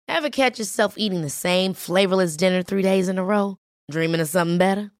Ever catch yourself eating the same flavorless dinner 3 days in a row? Dreaming of something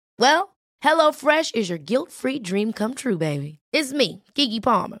better? Well, HelloFresh is your guilt-free dream come true, baby. It's me, Keke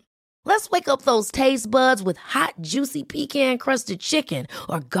Palmer. Let's wake up those taste buds with hot, juicy pecan-crusted chicken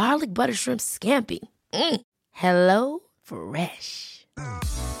or garlic butter shrimp scampi. Hello Fresh.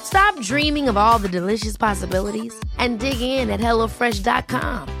 Stop dreaming of all the delicious possibilities and dig in at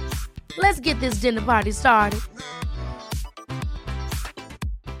HelloFresh.com. Let's get this dinner party started.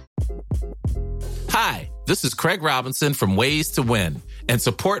 Hi, this is Craig Robinson from Ways to Win, and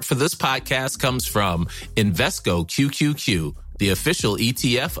support for this podcast comes from Invesco QQQ, the official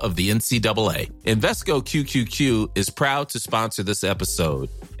ETF of the NCAA. Invesco QQQ is proud to sponsor this episode,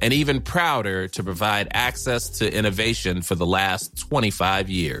 and even prouder to provide access to innovation for the last 25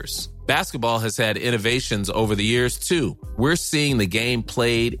 years. Basketball has had innovations over the years, too. We're seeing the game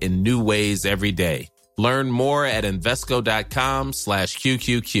played in new ways every day. Learn more at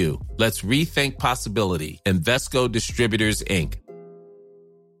Invesco.com/QQQ. Let's rethink possibility. Invesco Distributors, Inc.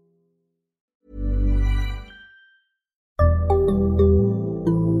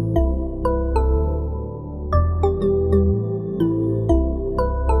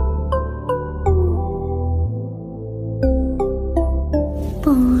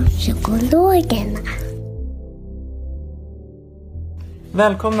 Barnpsykologerna.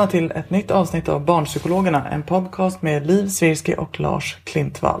 Välkomna till ett nytt avsnitt av Barnpsykologerna, en podcast med Liv Svirsky och Lars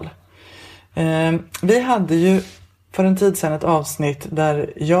Klintvall. Vi hade ju för en tid sedan ett avsnitt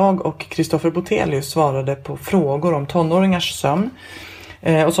där jag och Kristoffer Botelius svarade på frågor om tonåringars sömn.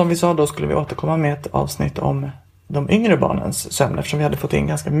 Och som vi sa, då skulle vi återkomma med ett avsnitt om de yngre barnens sömn, eftersom vi hade fått in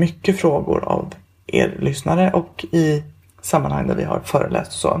ganska mycket frågor av er lyssnare och i sammanhang där vi har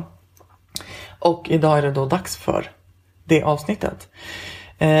föreläst och så. Och idag är det då dags för det avsnittet.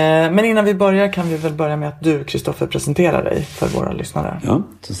 Men innan vi börjar kan vi väl börja med att du, Kristoffer, presenterar dig för våra lyssnare. Ja,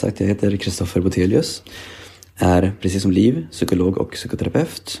 som sagt, jag heter Kristoffer Botelius. Är precis som Liv, psykolog och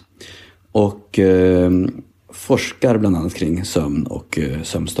psykoterapeut. Och forskar bland annat kring sömn och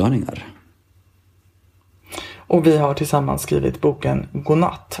sömnstörningar. Och vi har tillsammans skrivit boken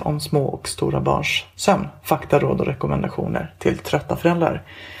Godnatt om små och stora barns sömn. Fakta, råd och rekommendationer till trötta föräldrar.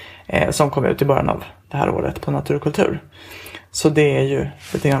 Som kom ut i början av det här året på Natur och kultur. Så det är ju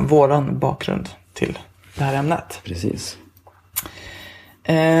lite grann våran bakgrund till det här ämnet. Precis.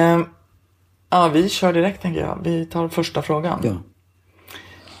 Ja, vi kör direkt, tänker jag. Vi tar första frågan. Ja.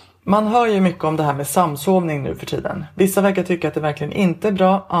 Man hör ju mycket om det här med samsovning nu för tiden. Vissa verkar tycka att det verkligen inte är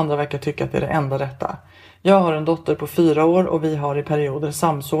bra. Andra verkar tycka att det är det enda rätta. Jag har en dotter på 4 år och vi har i perioder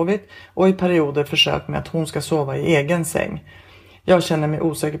samsovit. Och i perioder försökt med att hon ska sova i egen säng. Jag känner mig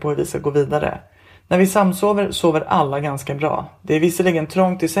osäker på hur vi ska gå vidare. När vi samsover sover alla ganska bra. Det är visserligen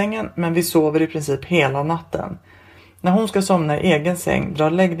trångt i sängen, men vi sover i princip hela natten. När hon ska somna i egen säng drar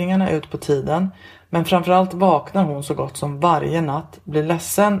läggningarna ut på tiden, men framförallt vaknar hon så gott som varje natt, blir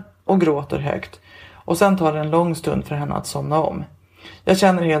ledsen och gråter högt. Och sen tar det en lång stund för henne att somna om. Jag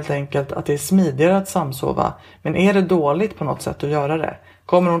känner helt enkelt att det är smidigare att samsova, men är det dåligt på något sätt att göra det?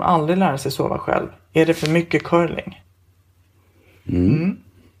 Kommer hon aldrig lära sig sova själv? Är det för mycket curling?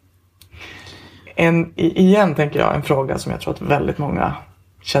 Igen tänker jag en fråga som jag tror att väldigt många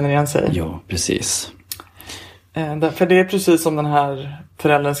känner igen sig. Ja, precis. För det är precis som den här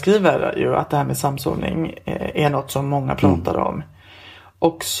föräldern skriver ju, att det här med samsovning är något som många pratar om.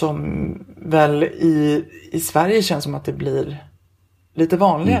 Och som väl i Sverige känns som att det blir lite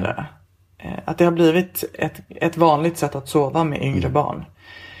vanligare. Att det har blivit ett vanligt sätt att sova med yngre barn.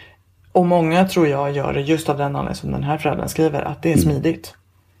 Och många tror jag gör det just av den anledningen som den här föräldern skriver, att det är smidigt.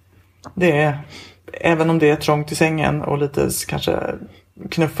 Det är, även om det är trångt i sängen och lite kanske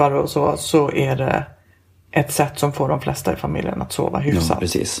knuffar och så är det ett sätt som får de flesta i familjen att sova hyfsat. Ja,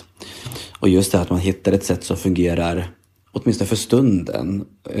 precis. Och just det att man hittar ett sätt som fungerar, åtminstone för stunden,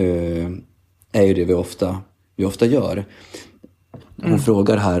 är ju det vi ofta gör. Hon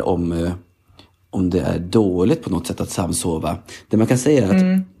frågar här om det är dåligt på något sätt att samsova. Det man kan säga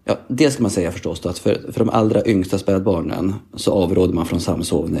är att, det ska man säga förstås då, att för de allra yngsta spädbarnen så avråder man från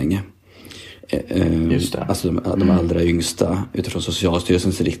samsovning. Just det. Alltså de allra yngsta utifrån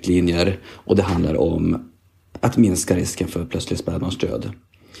Socialstyrelsens riktlinjer. Och det handlar om att minska risken för plötslig spädbarnsdöd.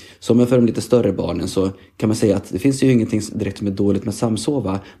 Så för de lite större barnen så kan man säga att det finns ju ingenting direkt som är dåligt med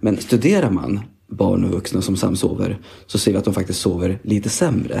samsova. Men studerar man barn och vuxna som samsover så ser vi att de faktiskt sover lite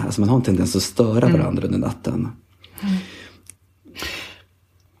sämre. Alltså man har en tendens att störa varandra under natten.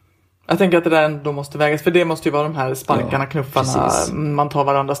 Jag tänker att det där ändå måste vägas. För det måste ju vara de här sparkarna, knuffarna. Precis. Man tar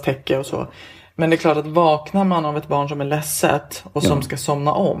varandras täcke och så. Men det är klart att vaknar man av ett barn som är ledset och som ska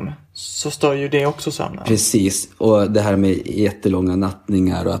somna om, så stör ju det också sömnen. Precis, och det här med jättelånga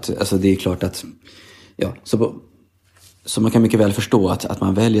nattningar och att, alltså det är klart att så man kan mycket väl förstå att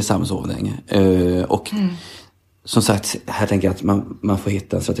man väljer samsovning. Och som sagt, här tänker jag att man får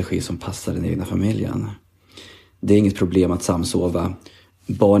hitta en strategi som passar den egna familjen. Det är inget problem att samsova.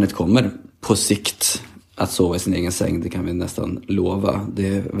 Barnet kommer på sikt att sova i sin egen säng, det kan vi nästan lova. Det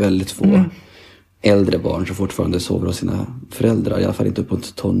är väldigt få äldre barn som fortfarande sover hos sina föräldrar, i alla fall inte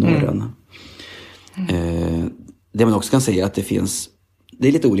uppåt tonåren. Det man också kan säga är att det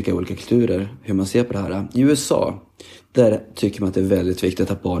är lite olika kulturer hur man ser på det här. I USA, där tycker man att det är väldigt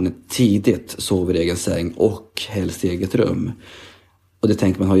viktigt att barnet tidigt sover i egen säng och helst i eget rum. Och det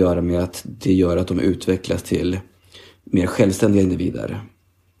tänker man har att göra med att det gör att de utvecklas till mer självständiga individer.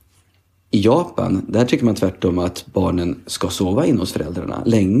 I Japan, där tycker man tvärtom att barnen ska sova in hos föräldrarna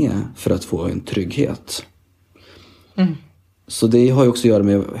länge för att få en trygghet. Så det har ju också att göra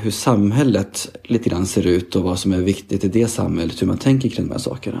med hur samhället lite grann ser ut och vad som är viktigt i det samhället, hur man tänker kring de här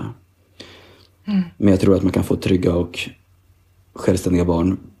sakerna. Men jag tror att man kan få trygga och självständiga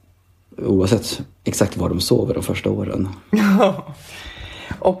barn oavsett exakt var de sover de första åren.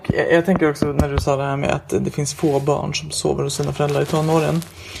 Och jag tänker också när du sa det här med att det finns få barn som sover hos sina föräldrar i tonåren.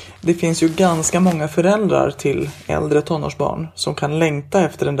 Det finns ju ganska många föräldrar till äldre tonårsbarn som kan längta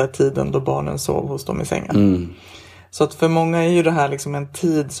efter den där tiden då barnen sov hos dem i sängen. Så att för många är ju det här liksom en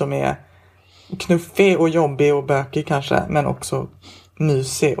tid som är knuffig och jobbig och bökig kanske, men också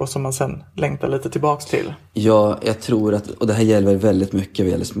mysig och som man sen längtar lite tillbaks till. Ja, jag tror att, och det här gäller väldigt mycket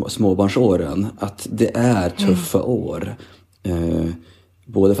vad gäller småbarnsåren, att det är tuffa år.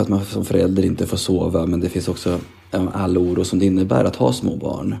 Både för att man som förälder inte får sova, men det finns också all oro som det innebär att ha små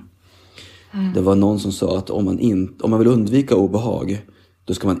barn. Det var någon som sa att om man vill undvika obehag,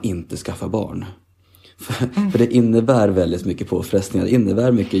 då ska man inte skaffa barn. För det innebär väldigt mycket påfrestningar, det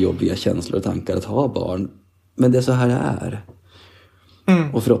innebär mycket jobbiga känslor och tankar att ha barn. Men det är så här det är.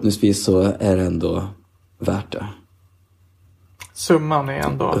 Och förhoppningsvis så är det ändå värt det. Summan är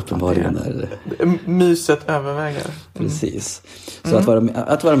ändå uppenbarligen är det. Myset överväger. Precis. Så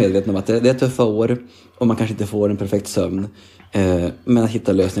att vara medveten om att det är tuffa år och man kanske inte får en perfekt sömn. Men att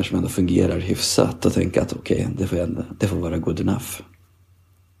hitta lösningar som ändå fungerar hyfsat och tänka att okej, det får vara good enough.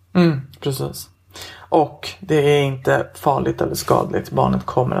 Precis. Och det är inte farligt eller skadligt. Barnet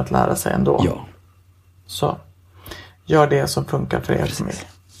kommer att lära sig ändå. Ja. Så gör det som funkar för er familj.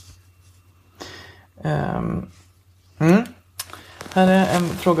 Här är en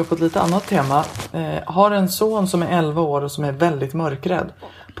fråga på ett lite annat tema. Har en son som är 11 år och som är väldigt mörkrädd.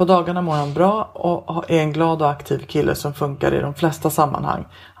 På dagarna mår han bra och är en glad och aktiv kille som funkar i de flesta sammanhang.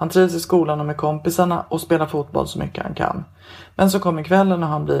 Han trivs i skolan och med kompisarna och spelar fotboll så mycket han kan. Men så kommer kvällen och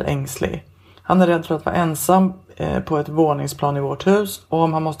han blir ängslig. Han är rädd för att vara ensam på ett våningsplan i vårt hus, och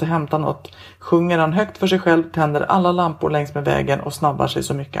om han måste hämta något sjunger han högt för sig själv, tänder alla lampor längs med vägen och snabbar sig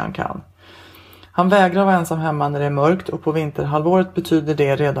så mycket han kan. Han vägrar vara ensam hemma när det är mörkt, och på vinterhalvåret betyder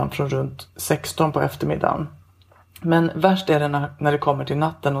det redan från runt 16 på eftermiddagen. Men värst är det när det kommer till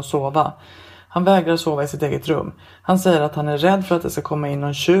natten och sova. Han vägrar sova i sitt eget rum. Han säger att han är rädd för att det ska komma in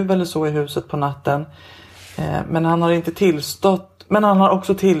någon tjuv eller så i huset på natten. Men han har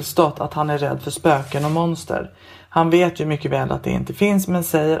också tillstått att han är rädd för spöken och monster. Han vet ju mycket väl att det inte finns, men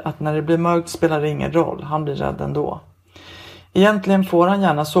säger att när det blir mörkt spelar det ingen roll. Han blir rädd ändå. Egentligen får han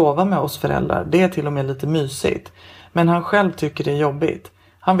gärna sova med oss föräldrar. Det är till och med lite mysigt. Men han själv tycker det är jobbigt.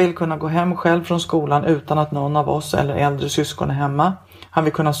 Han vill kunna gå hem själv från skolan utan att någon av oss eller äldre syskon är hemma. Han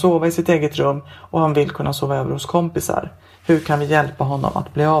vill kunna sova i sitt eget rum och han vill kunna sova över hos kompisar. Hur kan vi hjälpa honom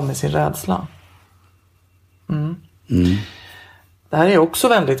att bli av med sin rädsla? Det här är också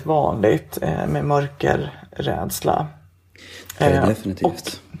väldigt vanligt med mörkerrädsla. Ja,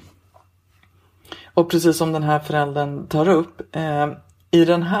 definitivt. Och precis som den här föräldern tar upp, i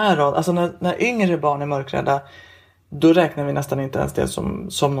den här raden, alltså när yngre barn är mörkrädda, då räknar vi nästan inte ens det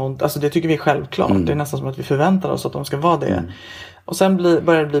som någon, alltså det tycker vi är självklart. Det är nästan som att vi förväntar oss att de ska vara det. Och sen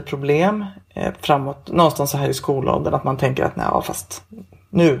börjar det bli problem framåt, någonstans så här i skolåldern, att man tänker att fast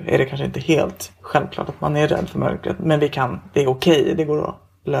nu är det kanske inte helt självklart att man är rädd för mörkret, men det är okej, det går att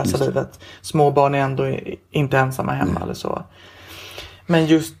lösa livet. Små barn är ändå inte ensamma hemma eller så. Men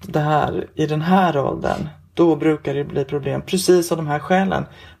just det här, i den här åldern, då brukar det bli problem precis av de här skälen.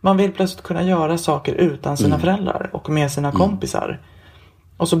 Man vill plötsligt kunna göra saker utan sina föräldrar och med sina kompisar.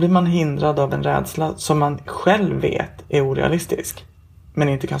 Och så blir man hindrad av en rädsla som man själv vet är orealistisk, men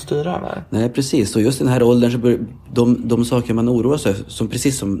inte kan styra över. Nej, precis. Och just i den här åldern så börjar de saker man oroar sig, som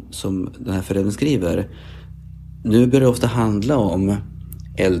precis som den här föräldern skriver, nu börjar det ofta handla om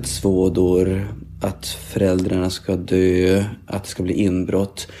eldsvådor, att föräldrarna ska dö, att det ska bli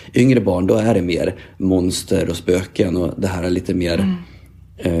inbrott. Yngre barn, då är det mer monster och spöken och det här är lite mer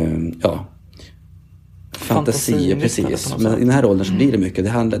fantasi, precis. Men i den här åldern så blir det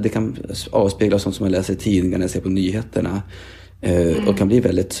mycket. Det kan avspegla sånt som man läser i tidningarna, ser på nyheterna och kan bli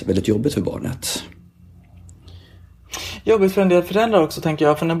väldigt, väldigt jobbigt för barnet. Jobbigt för en del föräldrar också, tänker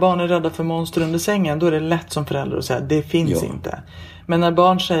jag. För när barn är rädda för monster under sängen, då är det lätt som förälder att säga det finns inte. Men när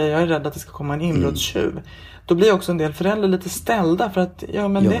barn säger jag är rädd att det ska komma en inbrottstjuv, då blir också en del föräldrar lite ställda för att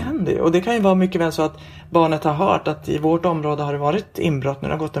det händer ju. Och det kan ju vara mycket väl så att barnet har hört att i vårt område har det varit inbrott när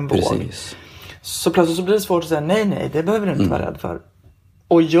det har gått en våg. Precis. Så plötsligt så blir det svårt att säga nej, det behöver du inte vara rädd för.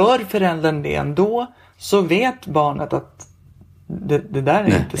 Och gör föräldern det ändå, så vet barnet att det där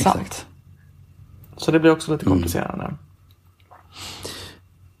är inte sant. Exakt. Så det blir också lite komplicerande.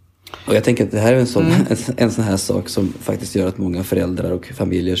 Och jag tänker att det här är en sån här sak som faktiskt gör att många föräldrar och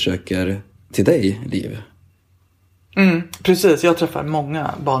familjer söker till dig, Liv. Precis, jag träffar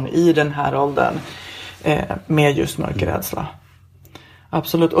många barn i den här åldern med just mörkerrädsla.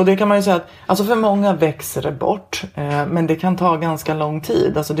 Absolut, och det kan man ju säga att alltså för många växer det bort, men det kan ta ganska lång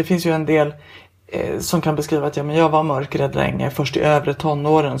tid. Alltså det finns ju en del som kan beskriva att jag var mörkrädd länge, först i övre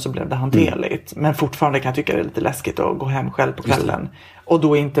tonåren så blev det hanterligt. Men fortfarande kan jag tycka det är lite läskigt att gå hem själv på kvällen. Och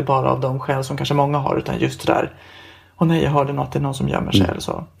då inte bara av de skäl som kanske många har, utan just det där. Och nej, jag hörde något, det är någon som gömmer sig eller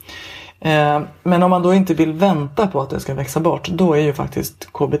så. Men om man då inte vill vänta på att det ska växa bort, då är ju faktiskt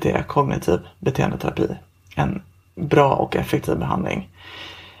KBT, kognitiv beteendeterapi, en bra och effektiv behandling.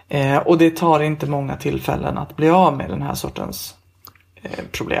 Och det tar inte många tillfällen att bli av med den här sortens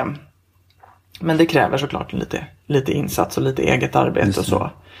problem. Men det kräver såklart lite insats och lite eget arbete och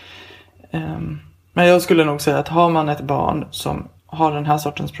så. Men jag skulle nog säga att har man ett barn som har den här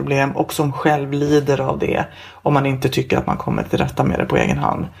sortens problem och som själv lider av det, och man inte tycker att man kommer till rätta med det på egen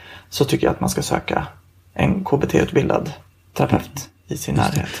hand, så tycker jag att man ska söka en KBT-utbildad terapeut i sin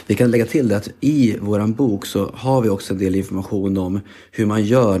närhet. Vi kan lägga till det att i våran bok så har vi också en del information om hur man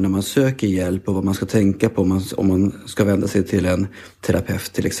gör när man söker hjälp och vad man ska tänka på om man ska vända sig till en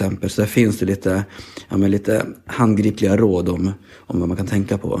terapeut till exempel. Så där finns det lite handgripliga råd om vad man kan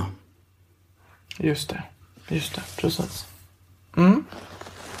tänka på. Just det, precis.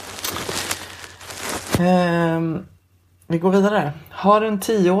 Vi går vidare. Har en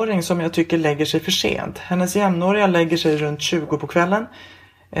 10-åring som jag tycker lägger sig för sent. Hennes jämnåriga lägger sig runt 20 på kvällen.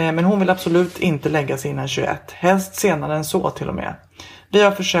 Men hon vill absolut inte lägga sig innan 21. Helst senare än så till och med. Vi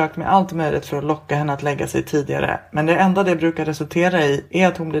har försökt med allt möjligt för att locka henne att lägga sig tidigare. Men det enda det brukar resultera i är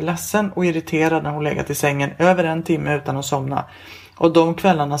att hon blir ledsen och irriterad när hon legat i sängen över 1 timme utan att somna. Och de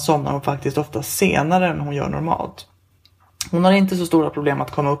kvällarna somnar hon faktiskt ofta senare än hon gör normalt. Hon har inte så stora problem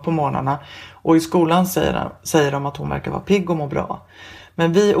att komma upp på morgnarna, och i skolan säger de att hon verkar vara pigg och må bra.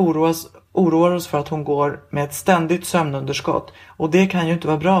 Men vi oroar oss för att hon går med ett ständigt sömnunderskott, och det kan ju inte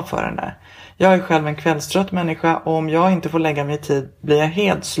vara bra för henne. Jag är själv en kvällstrött människa, och om jag inte får lägga mig i tid blir jag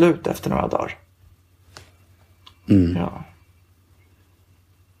helt slut efter några dagar. Ja.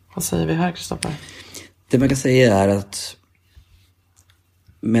 Vad säger vi här, Kristoffer? Det man kan säga är att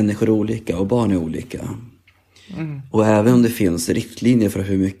människor är olika och barn är olika. Och även om det finns riktlinjer för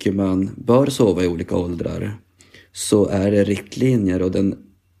hur mycket man bör sova i olika åldrar, så är det riktlinjer och den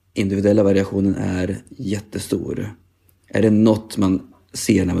individuella variationen är jättestor. Är det något man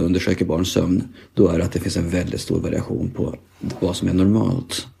ser när man undersöker barns sömn, då är det att det finns en väldigt stor variation på vad som är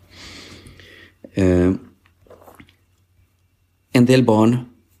normalt. En del barn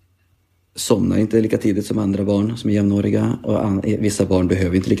somnar inte lika tidigt som andra barn som är jämnåriga, och vissa barn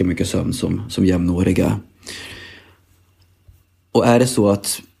behöver inte lika mycket sömn som jämnåriga. Och är det så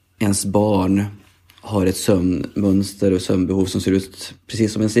att ens barn har ett sömnmönster och sömnbehov som ser ut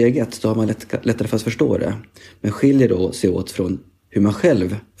precis som ens eget, då har man lättare för att förstå det. Men skiljer då sig åt från hur man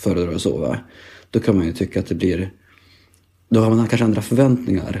själv föredrar att sova, då kan man ju tycka att då har man kanske andra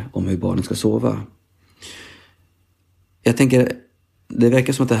förväntningar om hur barnet ska sova. Jag tänker, det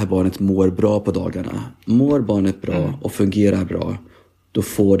verkar som att det här barnet mår bra på dagarna. Mår barnet bra och fungerar bra, då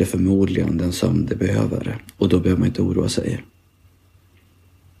får det förmodligen den sömn det behöver. Och då behöver man inte oroa sig.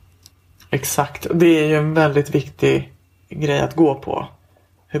 Exakt. Det är ju en väldigt viktig grej att gå på.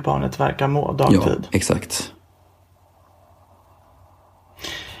 Hur barnet verkar må dagtid. Ja, exakt.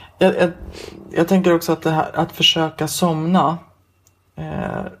 Jag tänker också att det här att försöka somna.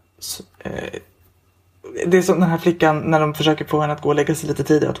 Det är som den här flickan när de försöker få henne att gå och lägga sig lite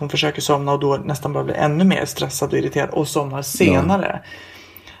tidigare. Att hon försöker somna och då nästan bara blir ännu mer stressad och irriterad och somnar senare. Ja.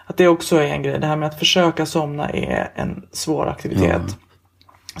 Att det också är en grej. Det här med att försöka somna är en svår aktivitet. Ja.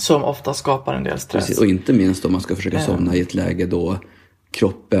 Som ofta skapar en del stress. Precis, och inte minst om man ska försöka somna i ett läge då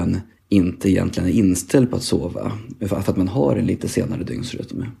kroppen inte egentligen är inställd på att sova. För att man har en lite senare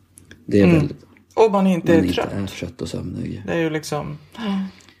dygnsrytm. Det är väldigt, och man inte är trött och sömnig. Det är ju liksom...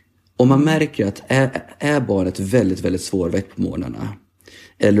 Om man märker att är barnet väldigt, väldigt svårväckt på morgnarna.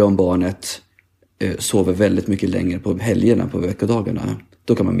 Eller om barnet sover väldigt mycket längre på helgerna, på veckodagarna.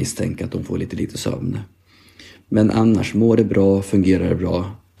 Då kan man misstänka att de får lite sömn. Men annars, mår det bra, fungerar det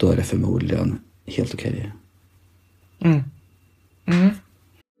bra, då är det förmodligen helt okej.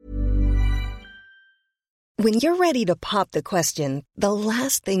 When you're ready to pop the question, the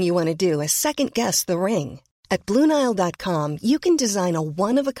last thing you want to do is second-guess the ring. At BlueNile.com, you can design a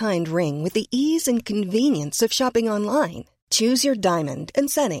one-of-a-kind ring with the ease and convenience of shopping online. Choose your diamond and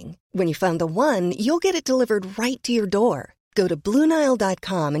setting. When you find the one, you'll get it delivered right to your door. Go to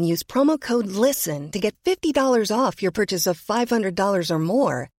BlueNile.com and use promo code LISTEN to get $50 off your purchase of $500 or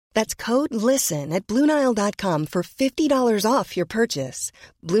more. That's code LISTEN at BlueNile.com for $50 off your purchase.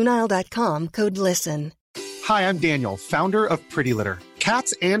 BlueNile.com, code LISTEN. Hi, I'm Daniel, founder of Pretty Litter.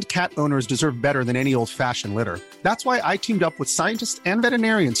 Cats and cat owners deserve better than any old-fashioned litter. That's why I teamed up with scientists and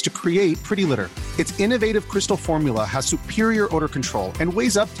veterinarians to create Pretty Litter. Its innovative crystal formula has superior odor control and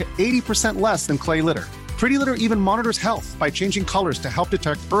weighs up to 80% less than clay litter. Pretty Litter even monitors health by changing colors to help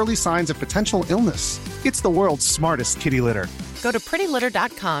detect early signs of potential illness. It's the world's smartest kitty litter. Go to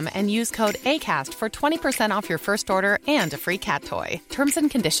prettylitter.com and use code ACAST for 20% off your first order and a free cat toy. Terms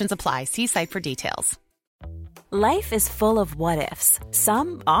and conditions apply. See site for details. Life is full of what-ifs.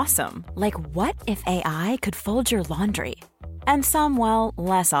 Some awesome, like what if AI could fold your laundry? And some, well,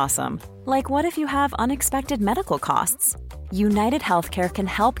 less awesome, like what if you have unexpected medical costs? United Healthcare can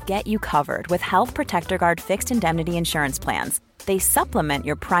help get you covered with Health Protector Guard fixed indemnity insurance plans. They supplement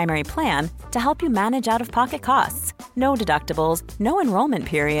your primary plan to help you manage out-of-pocket costs. No deductibles, no enrollment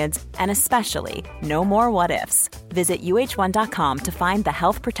periods, and especially no more what-ifs. Visit uh1.com to find the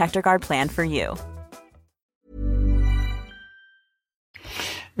Health Protector Guard plan for you.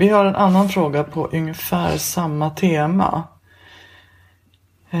 Vi har en annan fråga på ungefär samma tema.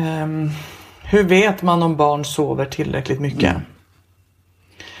 Hur vet man om barn sover tillräckligt mycket?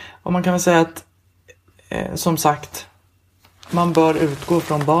 Och man kan väl säga att som sagt, man bör utgå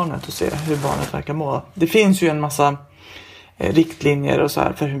från barnet och se hur barnet verkar må. Det finns ju en massa riktlinjer och så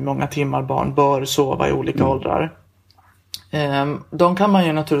här för hur många timmar barn bör sova i olika åldrar. De kan man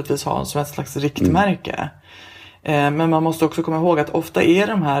ju naturligtvis ha som ett slags riktmärke. Men man måste också komma ihåg att ofta är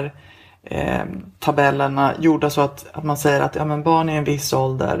de här tabellerna gjorda så att man säger att men barn i en viss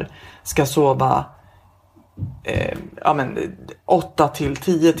ålder ska sova 8 till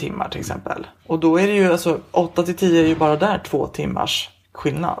 10 timmar till exempel. Och då är det ju 8 till 10 är ju bara där 2 timmars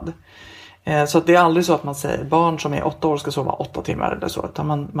skillnad. Så att det är aldrig så att man säger barn som är 8 år ska sova 8 timmar eller så.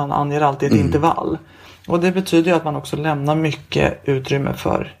 Utan man anger alltid ett intervall. Och det betyder ju att man också lämnar mycket utrymme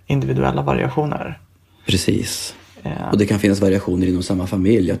för individuella variationer. Precis. Och det kan finnas variationer inom samma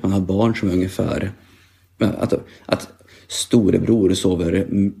familj. Att man har barn som är ungefär... Att storebror sover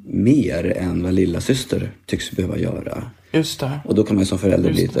mer än vad lilla syster tycks behöva göra. Just det. Och då kan man som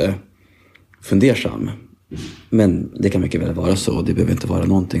förälder bli lite fundersam. Men det kan mycket väl vara så. Det behöver inte vara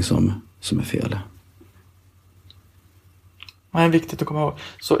någonting som är fel. Det är viktigt att komma ihåg.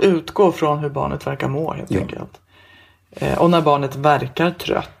 Så utgå från hur barnet verkar må helt enkelt. Och när barnet verkar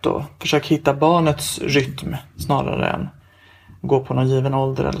trött då, försök hitta barnets rytm snarare än gå på någon given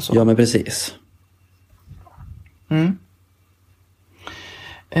ålder eller så. Ja, men precis.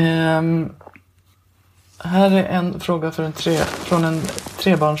 Här är en fråga från en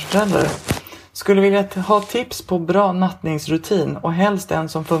trebarnsförälder. Skulle vilja ha tips på bra nattningsrutin och helst en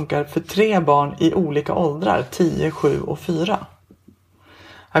som funkar för 3 barn i olika åldrar, 10, 7 och 4.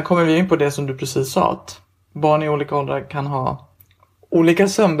 Här kommer vi in på det som du precis sa, att barn i olika åldrar kan ha olika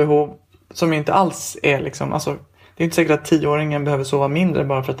sömnbehov som inte alls är liksom, det är inte säkert att 10-åringen behöver sova mindre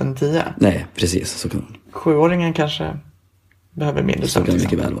bara för att den är 10. Nej, precis. Så kan 7-åringen kanske behöver mindre sömn. Så kan det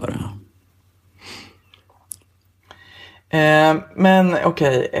mycket väl vara. Men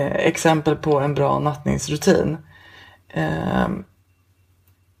okej, exempel på en bra nattningsrutin.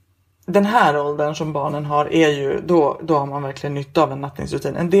 Den här åldern som barnen har är ju, då har man verkligen nytta av en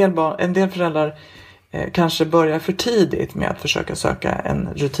nattningsrutin. En del föräldrar kanske börjar för tidigt med att försöka söka en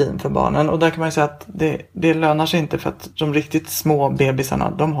rutin för barnen. Och där kan man ju säga att det lönar sig inte, för att de riktigt små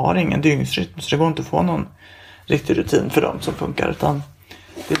bebisarna, de har ingen dygnsrytm. Så det går inte att få någon riktig rutin för dem som funkar, utan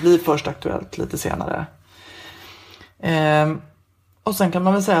det blir först aktuellt lite senare. Och sen kan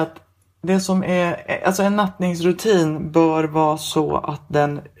man väl säga att det som är, en nattningsrutin bör vara så att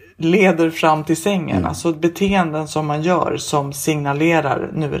den leder fram till sängen. Alltså beteenden som man gör som signalerar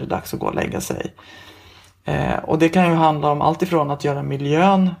nu är det dags att gå och lägga sig. Och det kan ju handla om allt ifrån att göra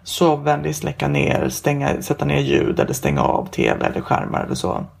miljön sovvänlig, släcka ner, sätta ner ljud eller stänga av tv eller skärmar eller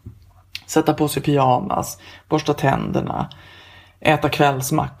så. Sätta på sig pyjamas, borsta tänderna, äta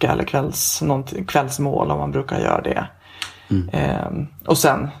kvällsmacka eller kvällsmål om man brukar göra det. Och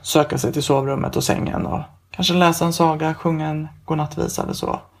sen söka sig till sovrummet och sängen och kanske läsa en saga, sjunga en godnattvisa eller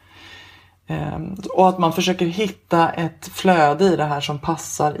så. Och att man försöker hitta ett flöde i det här som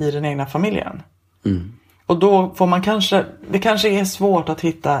passar i den egna familjen. Och då får man det kanske är svårt att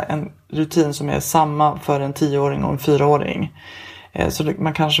hitta en rutin som är samma för en 10-åring och en 4-åring. Så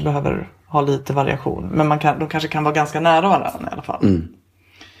man kanske behöver ha lite variation. Men de kanske kan vara ganska nära varandra i alla fall.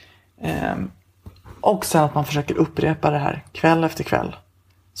 Och sen att man försöker upprepa det här kväll efter kväll.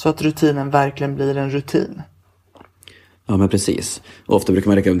 Så att rutinen verkligen blir en rutin. Ja, men precis. Och ofta brukar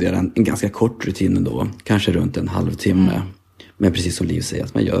man rekommendera en ganska kort rutin ändå. Kanske runt en halvtimme. Men precis som Liv säger,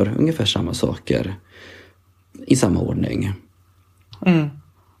 att man gör ungefär samma saker i samma ordning.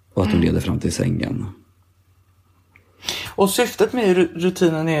 Och att de leder fram till sängen. Och syftet med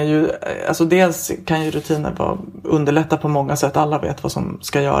rutinen är ju, alltså dels kan ju rutiner underlätta på många sätt. Alla vet vad som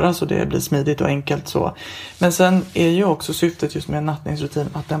ska göras och det blir smidigt och enkelt så. Men sen är ju också syftet just med en nattningsrutin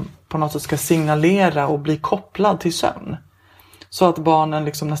att den på något sätt ska signalera och bli kopplad till sömn. Så att barnen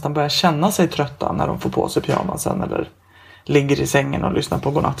liksom nästan börjar känna sig trötta när de får på sig pyjamasen eller ligger i sängen och lyssnar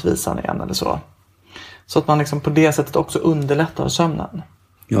på godnattvisan igen eller så. Så att man liksom på det sättet också underlättar sömnen.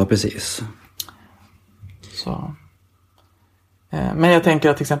 Ja, precis. Så. Men jag tänker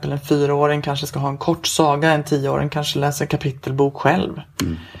att till exempel en 4-åring kanske ska ha en kort saga. En 10-åring kanske läser kapitelbok själv.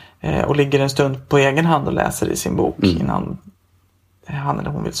 Och ligger en stund på egen hand och läser i sin bok innan han eller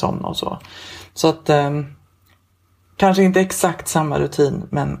hon vill somna och så. Så att kanske inte exakt samma rutin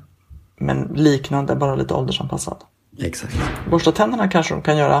men liknande, bara lite åldersanpassad. Exakt. Borsta tänderna kanske de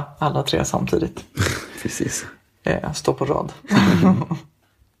kan göra alla 3 samtidigt. Precis. Stå på rad.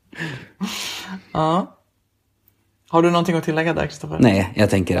 Ja. Har du någonting att tillägga där, Kristoffer? Nej, jag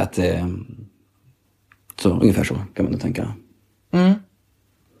tänker att så, ungefär så kan man nog tänka.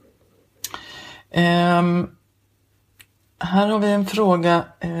 Här har vi en fråga.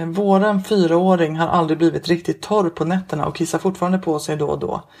 Våran 4-åring har aldrig blivit riktigt torr på nätterna och kissar fortfarande på sig då och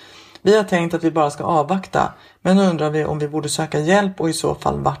då. Vi har tänkt att vi bara ska avvakta, men nu undrar vi om vi borde söka hjälp och i så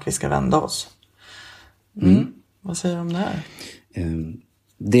fall vart vi ska vända oss. Vad säger du om det här?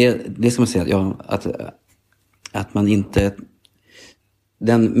 Det ska man säga, ja, att man inte...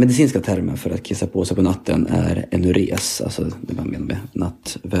 Den medicinska termen för att kissa på sig på natten är enures, alltså det man menar med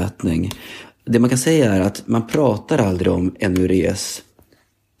nattvätning. Det man kan säga är att man pratar aldrig om enures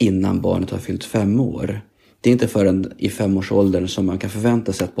innan barnet har fyllt 5 år. Det är inte förrän i 5-årsåldern som man kan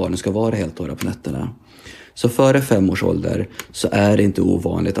förvänta sig att barnen ska vara helt torra på nätterna. Så före 5 års ålder så är det inte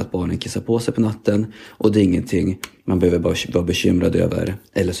ovanligt att barnen kissar på sig på natten. Och det är ingenting man behöver vara bekymrad över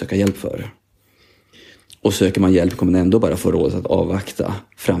eller söka hjälp för. Och söker man hjälp kommer man ändå bara få råd att avvakta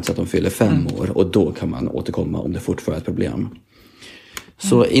fram till att de fyller 5 år. Och då kan man återkomma om det fortfarande är ett problem.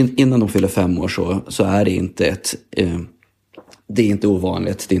 Så innan de fyller 5 år så är det inte det är inte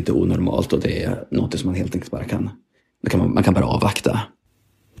ovanligt, det är inte onormalt och det är något som man helt enkelt bara man kan bara avvakta.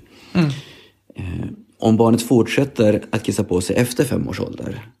 Om barnet fortsätter att kissa på sig efter 5 års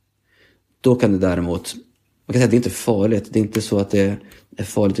ålder, då kan det däremot, man kan säga att det är inte farligt. Det är inte så att det är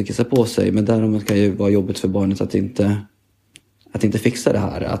farligt att kissa på sig, men däremot kan ju vara jobbigt för barnet att inte fixa det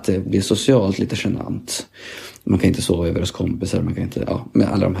här. Att det blir socialt lite genant. Man kan inte sova över hos kompisar, man kan inte, med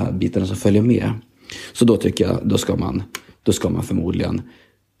alla de här bitarna som följer med. Så då tycker jag, då ska man förmodligen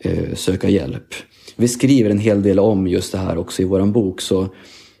söka hjälp. Vi skriver en hel del om just det här också i våran bok, så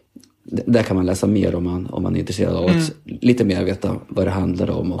där kan man läsa mer om man är intresserad av att lite mer veta vad det handlar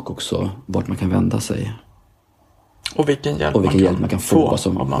om och också vart man kan vända sig. Och vilken hjälp man kan få. Vad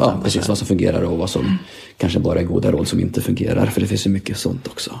som fungerar och vad som kanske bara är goda råd som inte fungerar. För det finns ju mycket sånt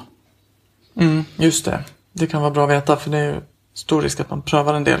också. Just det. Det kan vara bra att veta, för det är ju stor risk att man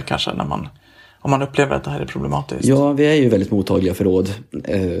prövar en del kanske om man upplever att det här är problematiskt. Ja, vi är ju väldigt mottagliga för råd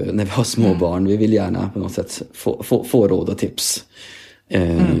när vi har små barn. Vi vill gärna på något sätt få råd och tips.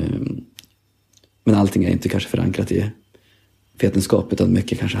 Men allting är inte kanske förankrat i vetenskap, utan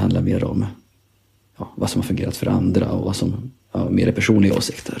mycket kanske handlar mer om vad som har fungerat för andra och vad som mer är personliga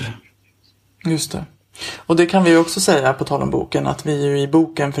åsikter. Just det. Och det kan vi också säga på tal om boken, att vi ju i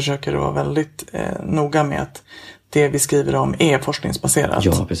boken försöker vara väldigt noga med att det vi skriver om är forskningsbaserat.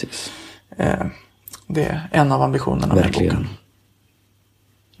 Ja, precis. Det är en av ambitionerna verkligen med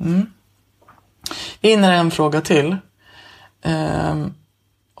boken. Vi hinner en fråga till.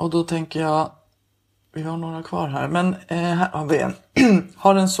 Och då tänker jag, vi har några kvar här, men här har vi en.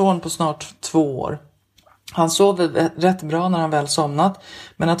 Har en son på snart 2 år. Han sover rätt bra när han väl somnat,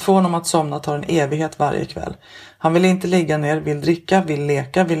 men att få honom att somna tar en evighet varje kväll. Han vill inte ligga ner, vill dricka, vill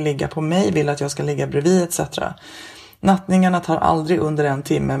leka, vill ligga på mig, vill att jag ska ligga bredvid etc. Nattningarna tar aldrig under 1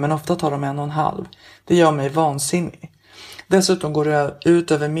 timme, men ofta tar de 1,5. Det gör mig vansinnig. Dessutom går det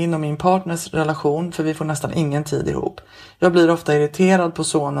ut över min och min partners relation, för vi får nästan ingen tid ihop. Jag blir ofta irriterad på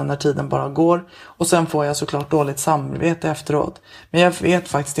sonen när tiden bara går, och sen får jag såklart dåligt samvete efteråt. Men jag vet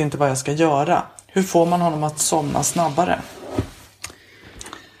faktiskt inte vad jag ska göra. Hur får man honom att somna snabbare?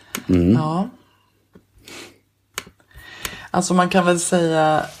 Ja. Alltså man kan väl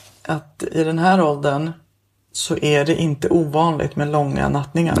säga att i den här åldern så är det inte ovanligt med långa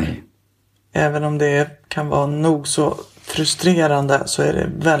nattningar. Nej. Även om det kan vara nog så frustrerande, så är det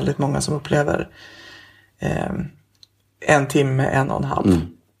väldigt många som upplever 1 timme, 1,5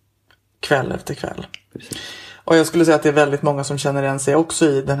 kväll efter kväll. Precis. Och jag skulle säga att det är väldigt många som känner igen sig också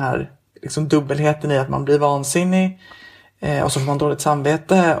i den här liksom dubbelheten i att man blir vansinnig och så får man dåligt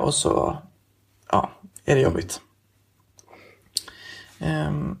samvete och så är det jobbigt.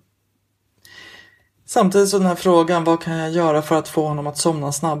 Samtidigt så den här frågan, vad kan jag göra för att få honom att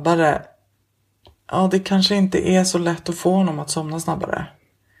somna snabbare? Ja, det kanske inte är så lätt att få honom att somna snabbare.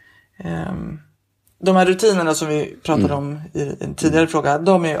 De här rutinerna som vi pratade om i en tidigare fråga,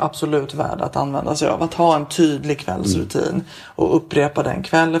 de är ju absolut värda att använda sig av. Att ha en tydlig kvällsrutin och upprepa den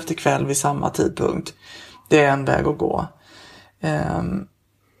kväll efter kväll vid samma tidpunkt. Det är en väg att gå.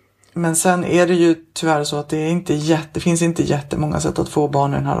 Men sen är det ju tyvärr så att det finns inte jättemånga sätt att få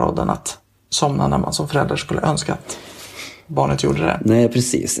barn i den här åldern att somna när man som förälder skulle önska att barnet gjorde det. Nej,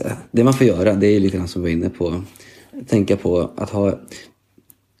 precis. Det man får göra, det är lite grann som vi var inne på. Tänka på att ha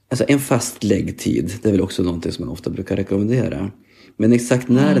en fast läggtid. Det är väl också någonting som man ofta brukar rekommendera. Men exakt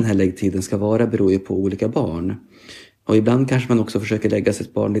när den här läggtiden ska vara beror ju på olika barn. Och ibland kanske man också försöker lägga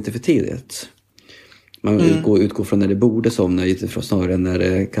sitt barn lite för tidigt. Man utgår från när det borde somna snarare än när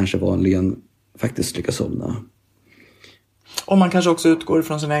det kanske vanligen faktiskt lyckas somna. Och man kanske också utgår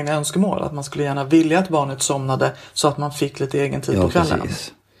från sina egna önskemål. Att man skulle gärna vilja att barnet somnade så att man fick lite egen tid på kvällen.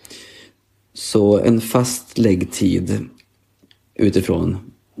 Precis. Så en fast läggtid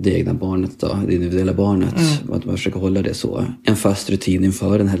utifrån det egna barnet då, det individuella barnet. Att man försöker hålla det så. En fast rutin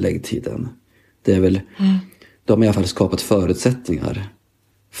inför den här läggtiden. Det är väl, de har i alla fall skapat förutsättningar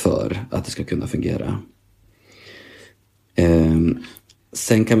för att det ska kunna fungera.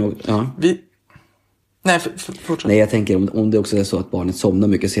 Sen kan man... Ja. Fortsätt. Nej, jag tänker om det också är så att barnet somnar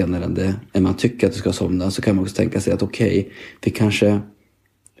mycket senare än man tycker att det ska somna, så kan man också tänka sig att vi kanske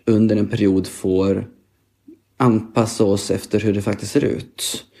under en period får anpassa oss efter hur det faktiskt ser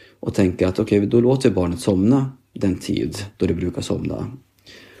ut. Och tänka att då låter vi barnet somna den tid då det brukar somna.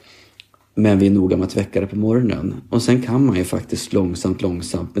 Men vi är noga med att väcka det på morgonen. Och sen kan man ju faktiskt långsamt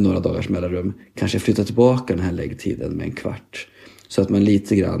med några dagars mellanrum kanske flytta tillbaka den här läggtiden med 1/4. Så att man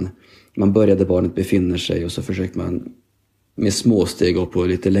lite grann, man börjar där barnet befinner sig och så försöker man med små steg och på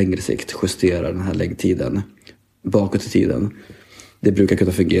lite längre sikt justera den här läggtiden bakåt i tiden. Det brukar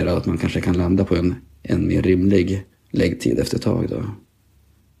kunna fungera att man kanske kan landa på en mer rimlig läggtid efter ett tag då.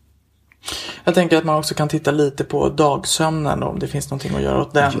 Jag tänker att man också kan titta lite på dagsömnen om det finns någonting att göra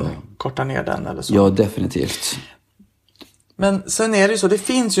åt den. Ja. Korta ner den eller så. Ja, definitivt. Men sen är det ju så, det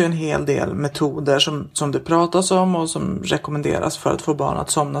finns ju en hel del metoder som det pratas om och som rekommenderas för att få barn att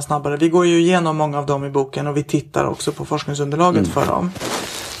somna snabbare. Vi går ju igenom många av dem i boken och vi tittar också på forskningsunderlaget för dem.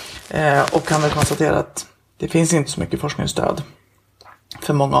 Och kan väl konstatera att det finns inte så mycket forskningsstöd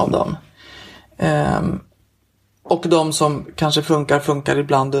för många av dem. Och de som kanske funkar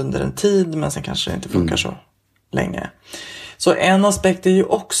ibland under en tid, men sen kanske det inte funkar så länge. Så en aspekt är ju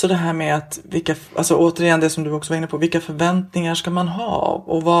också det här med att återigen det som du också var inne på, vilka förväntningar ska man ha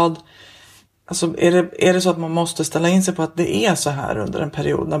och vad, alltså är det så att man måste ställa in sig på att det är så här under en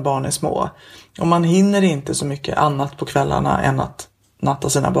period när barn är små, och man hinner inte så mycket annat på kvällarna än att natta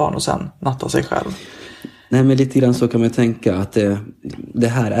sina barn och sen natta sig själv. Nej, men lite grann så kan man tänka att det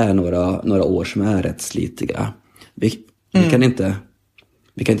här är några år som är rätt slitiga. Vi kan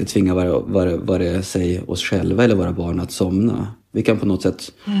inte tvinga vare sig oss själva eller våra barn att somna. Vi kan på något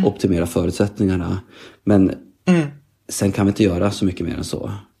sätt optimera förutsättningarna. Men sen kan vi inte göra så mycket mer än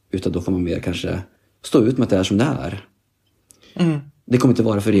så. Utan då får man mer kanske stå ut med att det är som det är. Det kommer inte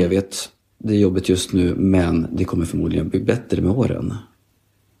vara för evigt. Det är jobbigt just nu, men det kommer förmodligen bli bättre med åren.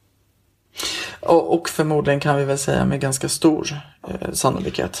 Och förmodligen kan vi väl säga med ganska stor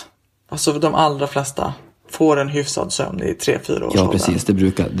sannolikhet. Alltså de allra flesta får en hyfsad sömn i 3-4 års ålder. Ja, precis. Det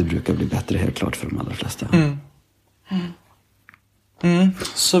brukar bli bättre helt klart för de allra flesta.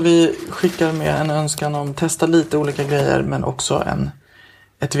 Så vi skickar med en önskan om testa lite olika grejer, men också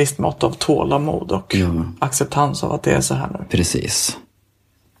ett visst mått av tålamod och acceptans av att det är så här nu. Precis.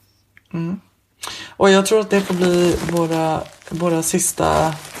 Och jag tror att det får bli våra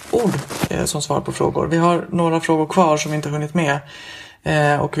sista ord som svar på frågor. Vi har några frågor kvar som vi inte hunnit med.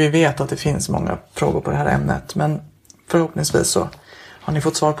 Och vi vet att det finns många frågor på det här ämnet. Men förhoppningsvis så har ni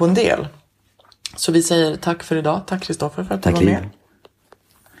fått svar på en del. Så vi säger tack för idag. Tack Kristoffer för att du var med.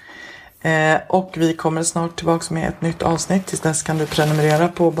 Och vi kommer snart tillbaka med ett nytt avsnitt. Tills dess kan du prenumerera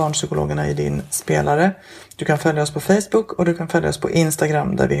på Barnpsykologerna i din spelare. Du kan följa oss på Facebook och du kan följa oss på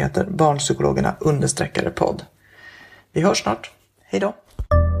Instagram där vi heter Barnpsykologerna_podd. Vi hörs snart. Hej då!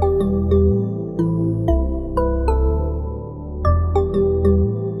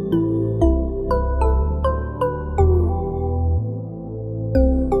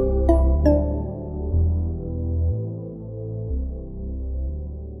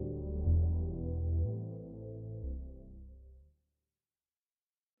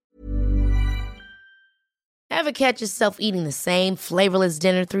 Ever catch yourself eating the same flavorless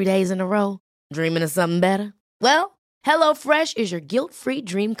dinner 3 days in a row? Dreaming of something better? Well, HelloFresh is your guilt-free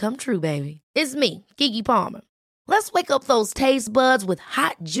dream come true, baby. It's me, Keke Palmer. Let's wake up those taste buds with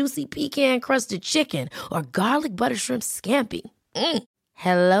hot, juicy pecan-crusted chicken or garlic butter shrimp scampi.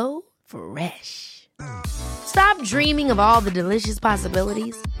 Hello Fresh. Stop dreaming of all the delicious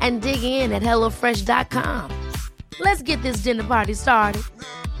possibilities and dig in at HelloFresh.com. Let's get this dinner party started.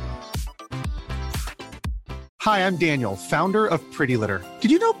 Hi, I'm Daniel, founder of Pretty Litter.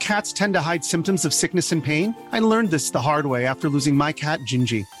 Did you know cats tend to hide symptoms of sickness and pain? I learned this the hard way after losing my cat,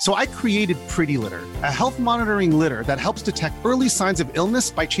 Gingy. So I created Pretty Litter, a health monitoring litter that helps detect early signs of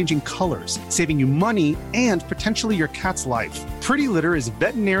illness by changing colors, saving you money and potentially your cat's life. Pretty Litter is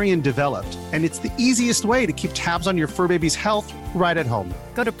veterinarian developed, and it's the easiest way to keep tabs on your fur baby's health right at home.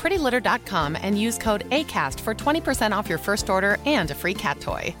 Go to prettylitter.com and use code ACAST for 20% off your first order and a free cat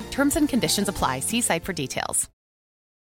toy. Terms and conditions apply. See site for details.